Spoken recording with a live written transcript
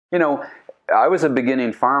You know, I was a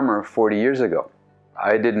beginning farmer 40 years ago.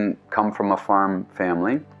 I didn't come from a farm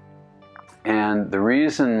family. And the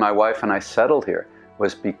reason my wife and I settled here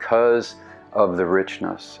was because of the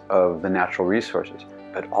richness of the natural resources,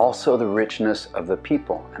 but also the richness of the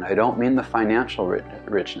people. And I don't mean the financial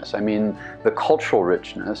richness, I mean the cultural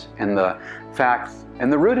richness and the fact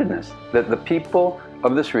and the rootedness that the people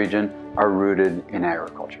of this region are rooted in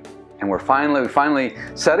agriculture. And we finally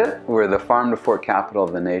said it. We're the farm to fork capital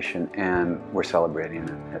of the nation, and we're celebrating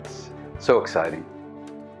it. It's so exciting.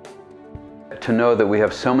 To know that we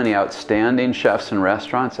have so many outstanding chefs and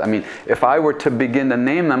restaurants. I mean, if I were to begin to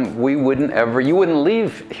name them, you wouldn't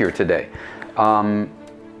leave here today.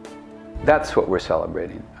 That's what we're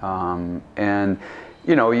celebrating. And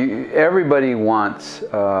you know, everybody wants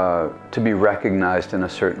to be recognized in a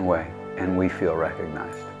certain way, and we feel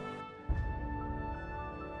recognized.